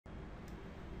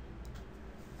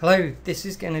Hello, this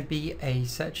is going to be a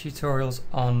set of tutorials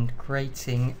on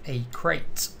creating a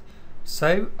crate.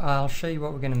 So I'll show you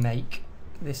what we're going to make.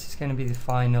 This is going to be the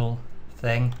final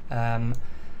thing. And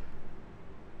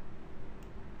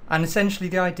essentially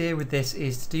the idea with this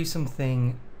is to do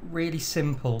something really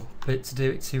simple, but to do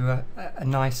it to a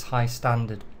nice high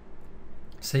standard.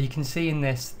 So you can see in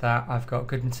this that I've got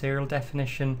good material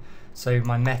definition. So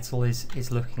my metal is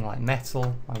looking like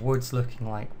metal, my wood's looking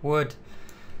like wood.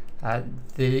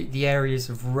 The areas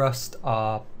of rust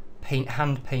are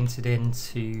hand painted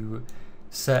into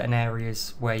certain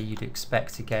areas where you'd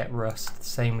expect to get rust.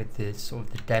 Same with the sort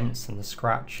of the dents and the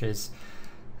scratches.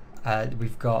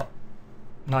 We've got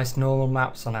nice normal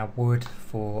maps on our wood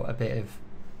for a bit of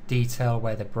detail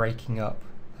where they're breaking up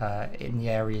in the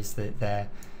areas that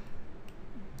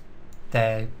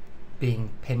they're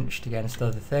being pinched against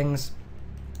other things.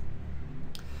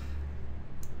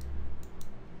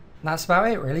 That's about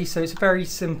it really. So it's a very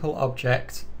simple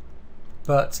object,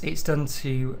 but it's done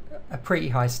to a pretty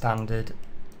high standard.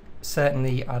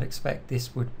 Certainly I'd expect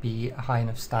this would be a high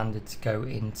enough standard to go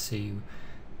into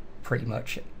pretty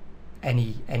much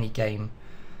any game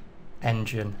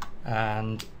engine.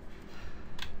 And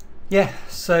yeah,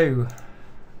 so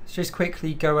let's just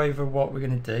quickly go over what we're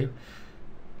going to do.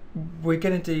 We're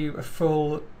going to do the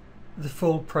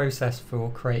full process for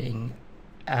creating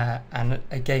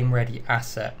a game ready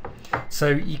asset. So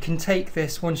you can take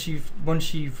this once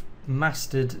you've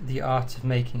mastered the art of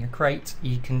making a crate,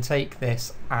 you can take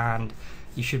this and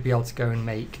you should be able to go and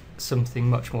make something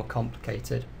much more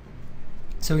complicated.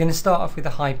 So we're going to start off with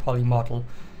a high poly model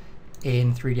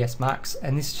in 3ds Max,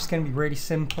 and this is just going to be really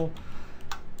simple.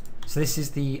 So this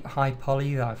is the high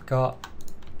poly that I've got,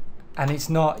 and it's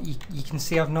not, you can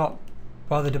see I've not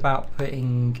bothered about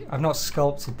I've not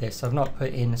sculpted this, I've not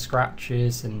put in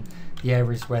scratches and the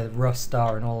areas where the rust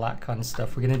are and all that kind of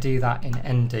stuff. We're going to do that in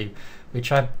Endo,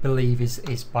 which I believe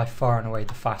is by far and away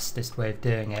the fastest way of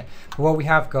doing it. But what we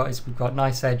have got is we've got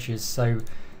nice edges, so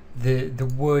the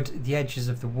edges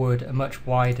of the wood are much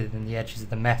wider than the edges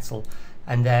of the metal,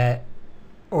 and they're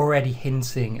already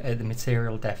hinting at the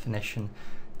material definition.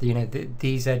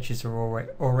 These edges are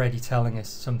already telling us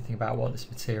something about what this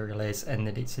material is, and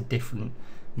that it's a different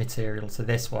material to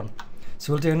this one.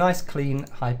 So we'll do a nice clean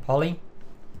high poly,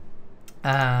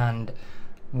 and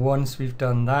once we've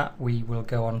done that we will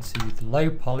go on to the low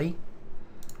poly.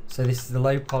 So this is the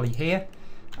low poly here,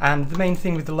 and the main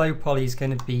thing with the low poly is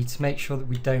going to be to make sure that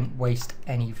we don't waste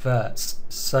any verts.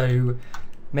 So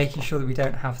making sure that we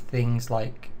don't have things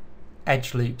like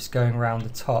edge loops going around the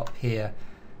top here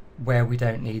where we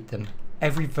don't need them.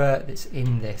 Every vert that's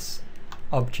in this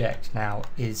object now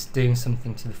is doing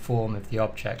something to the form of the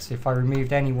object. So if I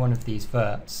removed any one of these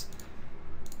verts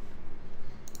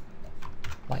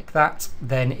like that,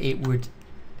 then it would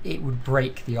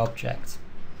break the object.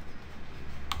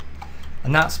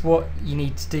 And that's what you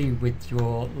need to do with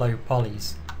your low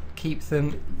polys. Keep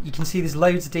them, you can see there's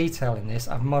loads of detail in this.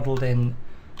 I've modelled in,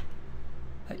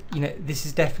 this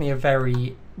is definitely a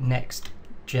very next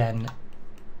gen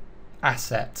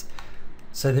asset.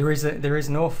 So there is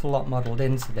an awful lot modelled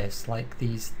into this, like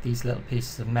these little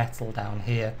pieces of metal down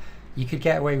here. You could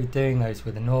get away with doing those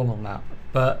with a normal map,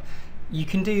 but you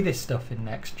can do this stuff in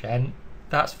next gen.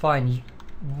 That's fine.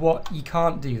 What you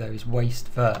can't do though is waste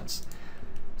verts.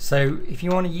 So if you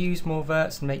want to use more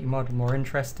verts and make your model more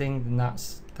interesting, then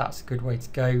that's a good way to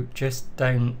go. Just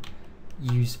don't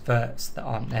use verts that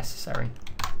aren't necessary.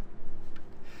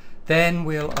 Then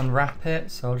we'll unwrap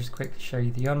it. So I'll just quickly show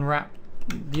you the unwrap.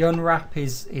 The unwrap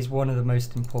is one of the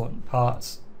most important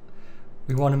parts.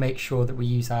 We want to make sure that we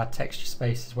use our texture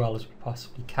space as well as we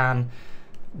possibly can.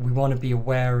 We want to be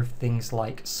aware of things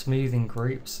like smoothing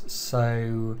groups,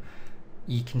 so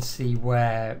you can see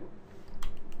where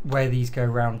these go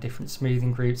around different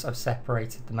smoothing groups. I've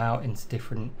separated them out into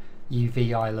different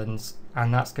UV islands,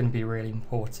 and that's going to be really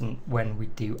important when we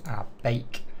do our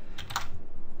bake.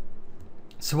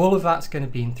 So all of that's going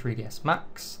to be in 3ds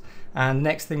Max, and the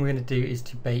next thing we're going to do is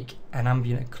to bake an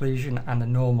ambient occlusion and a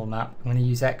normal map. I'm going to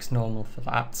use XNormal for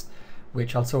that,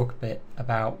 which I'll talk a bit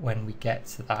about when we get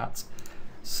to that.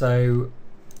 So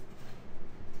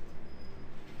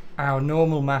our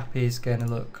normal map is going to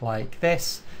look like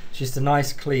this. It's just a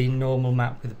nice clean normal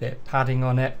map with a bit of padding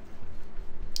on it,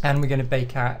 and we're going to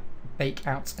bake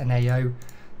out an AO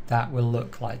that will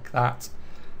look like that.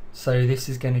 So this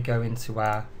is going to go into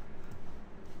our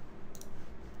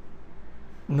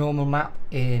normal map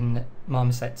in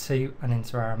Marmoset 2 and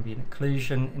into our ambient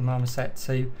occlusion in Marmoset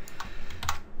 2.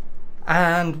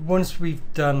 And once we've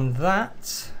done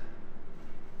that,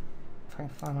 if I can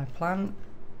find my plan,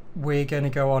 we're going to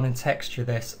go on and texture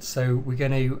this. So we're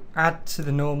going to add to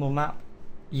the normal map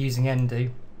using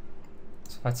Endu.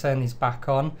 So if I turn these back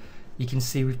on, you can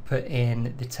see we've put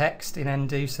in the text in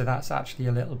Endu, so that's actually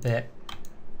a little bit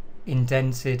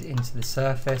indented into the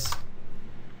surface.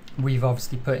 We've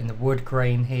obviously put in the wood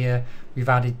grain here. We've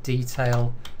added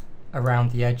detail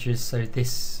around the edges, so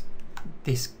this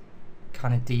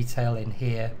kind of detail in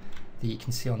here that you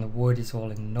can see on the wood is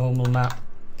all in the normal map.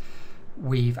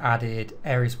 We've added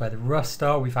areas where the rust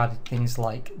are. We've added things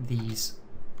like these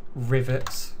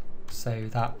rivets, so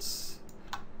that's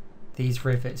these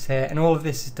rivets here, and all of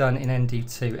this is done in Endu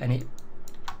 2. And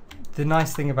the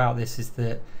nice thing about this is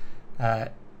that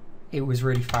it was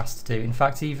really fast to do. In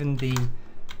fact, even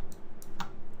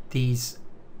these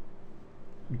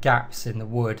gaps in the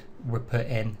wood were put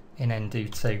in Endu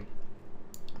 2.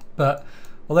 But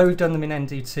although we've done them in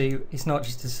Endu 2, it's not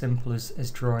just as simple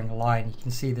as drawing a line. You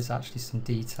can see there's actually some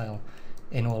detail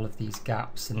in all of these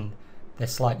gaps, and they're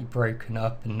slightly broken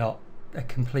up and not a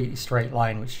completely straight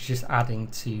line, which is just adding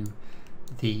to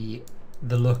the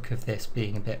look of this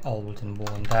being a bit old and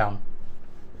worn down.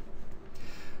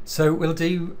 So we'll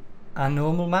do our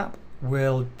normal map.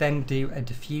 We'll then do a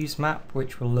diffuse map,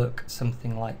 which will look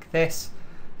something like this.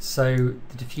 So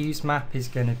the diffuse map is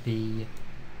going to be,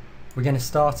 we're going to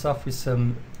start off with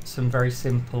some very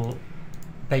simple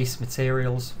base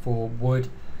materials for wood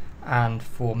and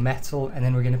for metal, and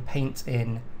then we're going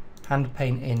to hand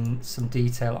paint in some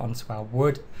detail onto our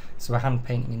wood. So we're hand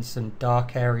painting in some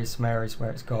dark areas, some areas where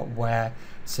it's got wear,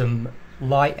 some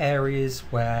light areas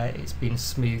where it's been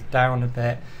smoothed down a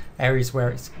bit, areas where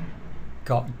it's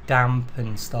got damp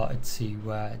and started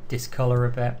to discolor a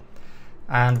bit,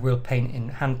 and we'll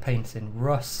hand paint in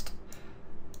rust.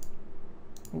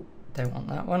 Ooh, don't want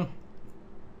that one.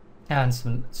 And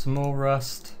some more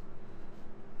rust.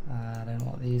 I don't know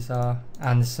what these are,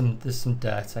 and there's some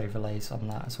dirt overlays on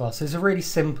that as well. So it's a really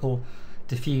simple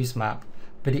diffuse map,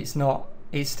 but it's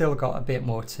still got a bit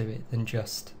more to it than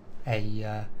just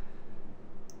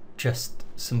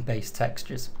some base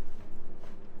textures.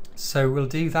 So we'll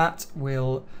do that.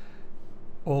 We'll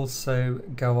also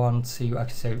go on to,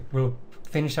 okay, so we'll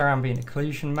finish our ambient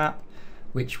occlusion map,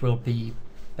 which will be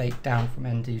baked down from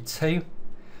Endu 2.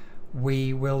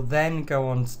 We will then go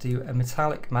on to do a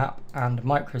metallic map and a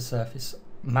microsurface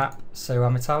map. So our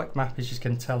metallic map is just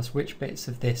going to tell us which bits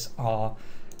of this are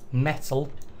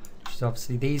metal, which is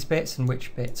obviously these bits, and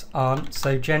which bits aren't.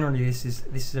 So generally this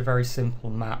is a very simple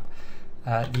map.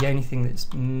 The only thing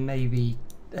that's maybe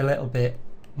a little bit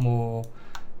more,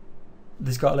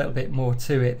 there's got a little bit more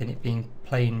to it than it being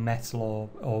plain metal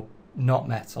or not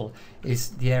metal,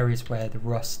 is the areas where the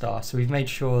rust are. So we've made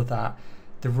sure that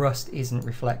the rust isn't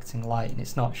reflecting light and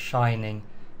it's not shining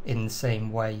in the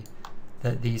same way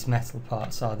that these metal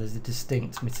parts are. There's a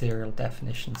distinct material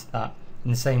definition to that,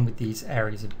 and the same with these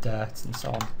areas of dirt and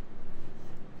so on.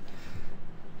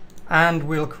 And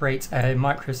we'll create a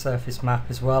microsurface map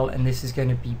as well, and this is going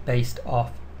to be based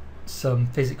off some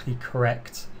physically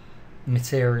correct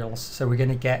materials. So we're going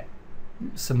to get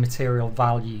some material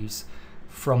values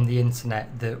from the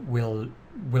internet that will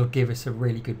give us a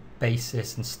really good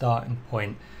basis and starting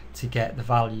point to get the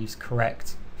values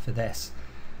correct for this.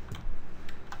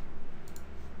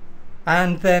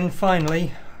 And then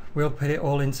finally we'll put it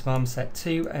all into Marmoset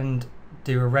 2 and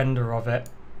do a render of it.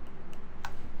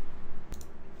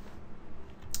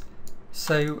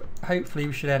 So hopefully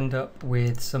we should end up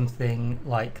with something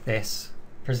like this,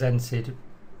 presented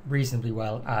reasonably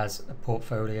well as a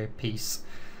portfolio piece.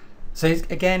 So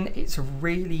again, it's a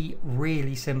really,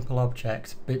 really simple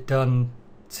object, but done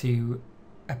to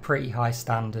a pretty high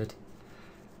standard.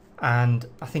 And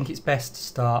I think it's best to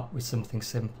start with something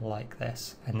simple like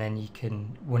this, and then you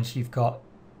can, once you've got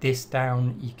this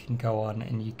down, you can go on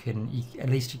and at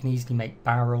least you can easily make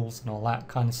barrels and all that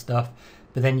kind of stuff.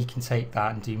 But then you can take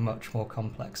that and do much more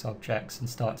complex objects and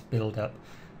start to build up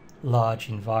large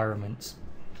environments.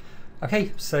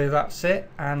 Okay, so that's it,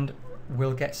 and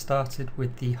we'll get started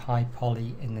with the high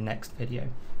poly in the next video.